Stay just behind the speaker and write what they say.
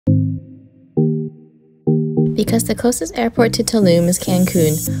Because the closest airport to Tulum is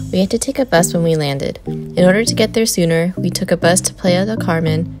Cancun, we had to take a bus when we landed. In order to get there sooner, we took a bus to Playa del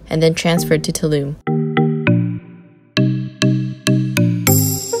Carmen and then transferred to Tulum.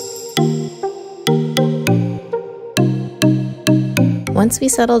 Once we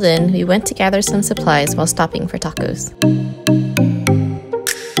settled in, we went to gather some supplies while stopping for tacos.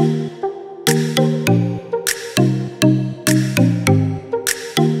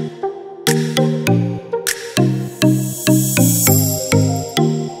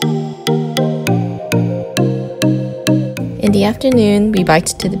 In the afternoon, we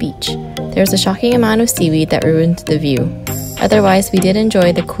biked to the beach. There was a shocking amount of seaweed that ruined the view. Otherwise, we did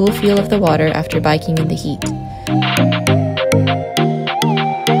enjoy the cool feel of the water after biking in the heat.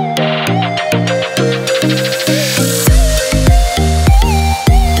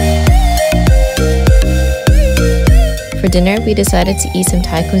 For dinner, we decided to eat some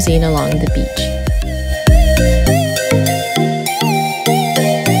Thai cuisine along the beach.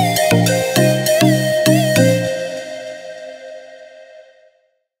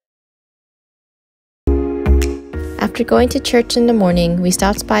 After going to church in the morning, we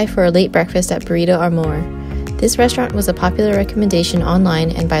stopped by for a late breakfast at Burrito Amor. This restaurant was a popular recommendation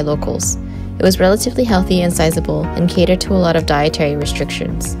online and by locals. It was relatively healthy and sizable and catered to a lot of dietary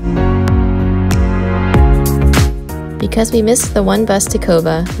restrictions. Because we missed the one bus to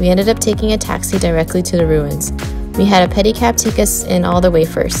Cova, we ended up taking a taxi directly to the ruins. We had a pedicab take us in all the way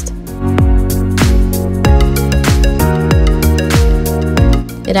first.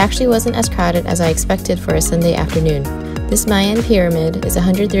 It actually wasn't as crowded as I expected for a Sunday afternoon. This Mayan pyramid is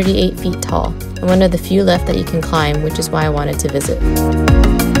 138 feet tall, and one of the few left that you can climb, which is why I wanted to visit.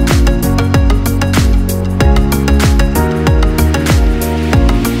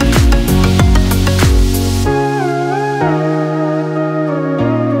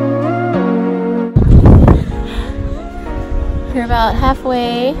 We're about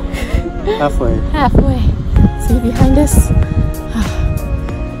halfway. Halfway. See behind us?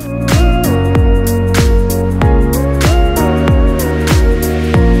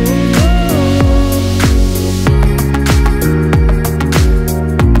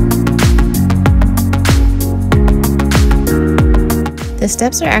 The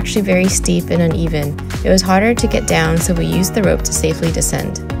steps are actually very steep and uneven. It was harder to get down, so we used the rope to safely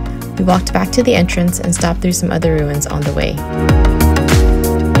descend. We walked back to the entrance and stopped through some other ruins on the way.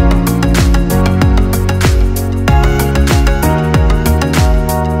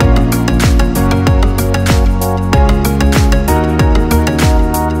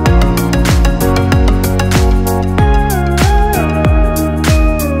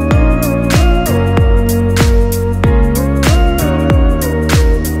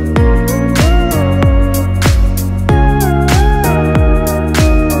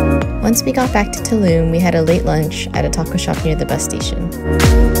 Once we got back to Tulum, we had a late lunch at a taco shop near the bus station.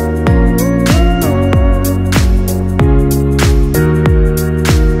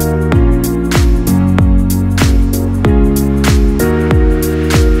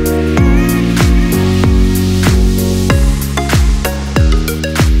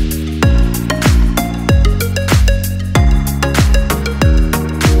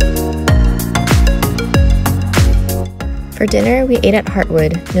 For dinner, we ate at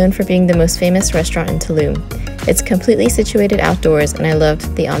Heartwood, known for being the most famous restaurant in Tulum. It's completely situated outdoors and I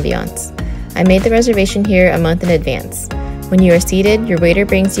loved the ambiance. I made the reservation here a month in advance. When you are seated, your waiter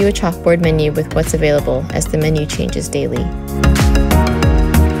brings you a chalkboard menu with what's available, as the menu changes daily.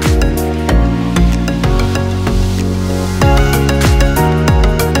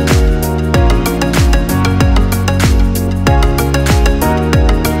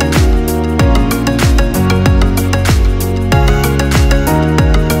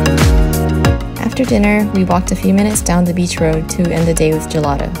 After dinner, we walked a few minutes down the beach road to end the day with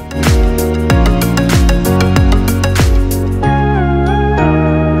gelato.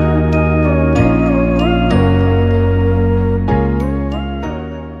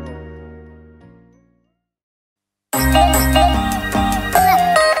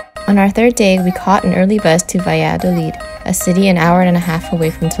 On our third day, we caught an early bus to Valladolid, a city an hour and a half away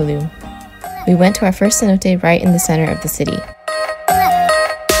from Tulum. We went to our first cenote right in the center of the city.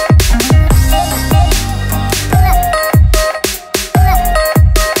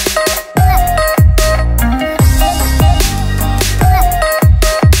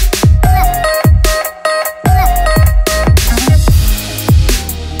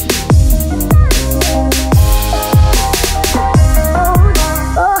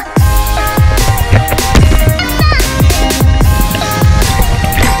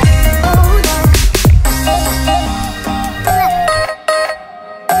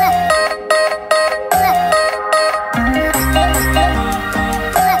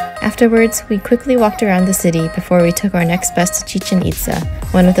 Afterwards, we quickly walked around the city before we took our next bus to Chichen Itza,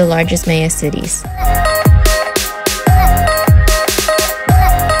 one of the largest Maya cities.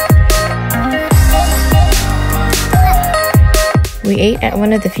 We ate at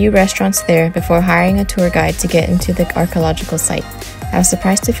one of the few restaurants there before hiring a tour guide to get into the archaeological site. I was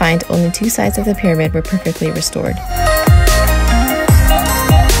surprised to find only 2 sides of the pyramid were perfectly restored.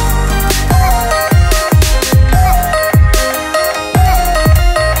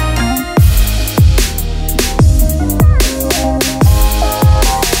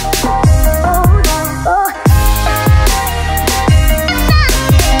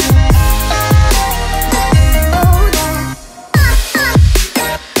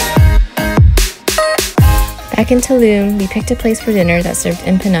 Back in Tulum, we picked a place for dinner that served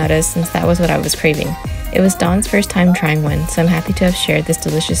empanadas since that was what I was craving. It was Don's first time trying one, so I'm happy to have shared this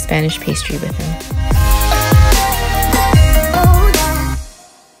delicious Spanish pastry with him.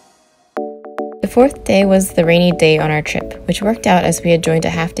 The 4th day was the rainy day on our trip, which worked out as we had joined a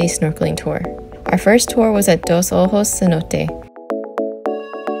half-day snorkeling tour. Our first tour was at Dos Ojos cenote.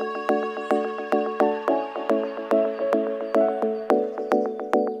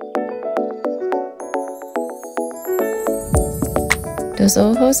 Dos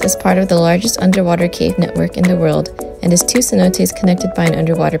Ojos is part of the largest underwater cave network in the world and is 2 cenotes connected by an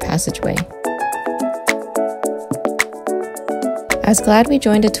underwater passageway. I was glad we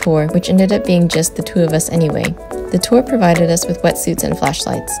joined a tour, which ended up being just the 2 of us anyway. The tour provided us with wetsuits and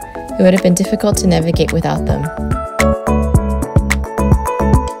flashlights. It would have been difficult to navigate without them.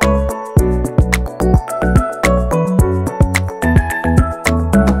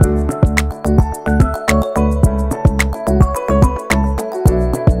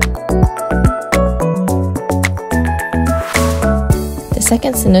 The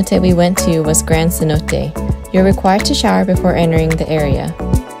second cenote we went to was Grand Cenote. You're required to shower before entering the area.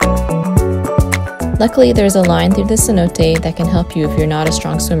 Luckily, there's a line through the cenote that can help you if you're not a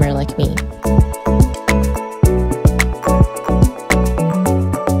strong swimmer like me.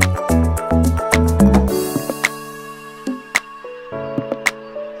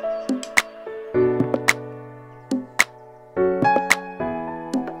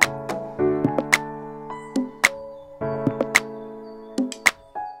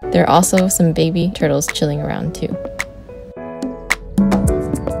 There are also some baby turtles chilling around too.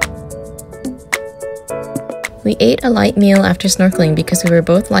 We ate a light meal after snorkeling because we were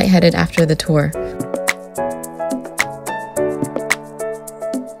both lightheaded after the tour.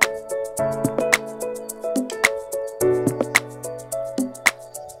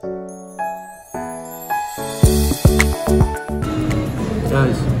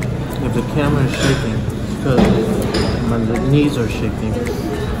 Guys, if the camera is shaking, it's because my knees are shaking,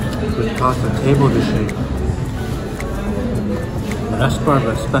 which caused the table to shake. But that's part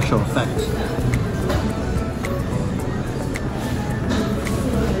of the special effects.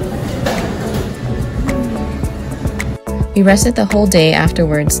 We rested the whole day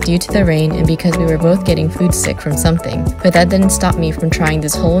afterwards due to the rain and because we were both getting food sick from something, but that didn't stop me from trying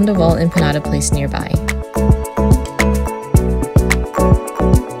this hole-in-the-wall empanada place nearby.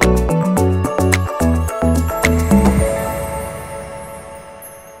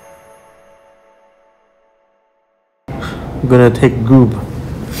 I'm gonna take goob.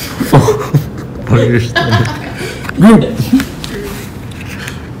 Understand? Goob!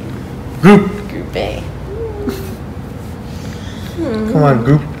 Goob! Goopé. Come on,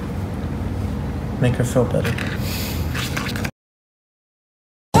 Goop. Make her feel better.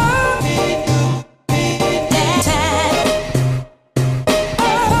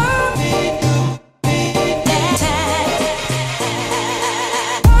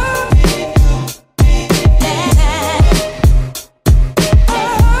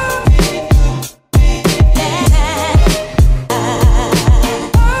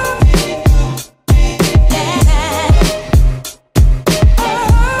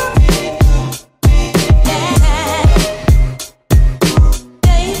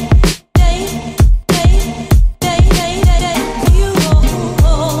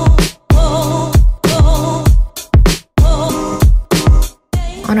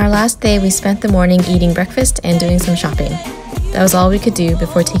 On our last day, we spent the morning eating breakfast and doing some shopping. That was all we could do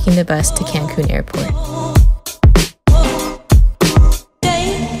before taking the bus to Cancun Airport.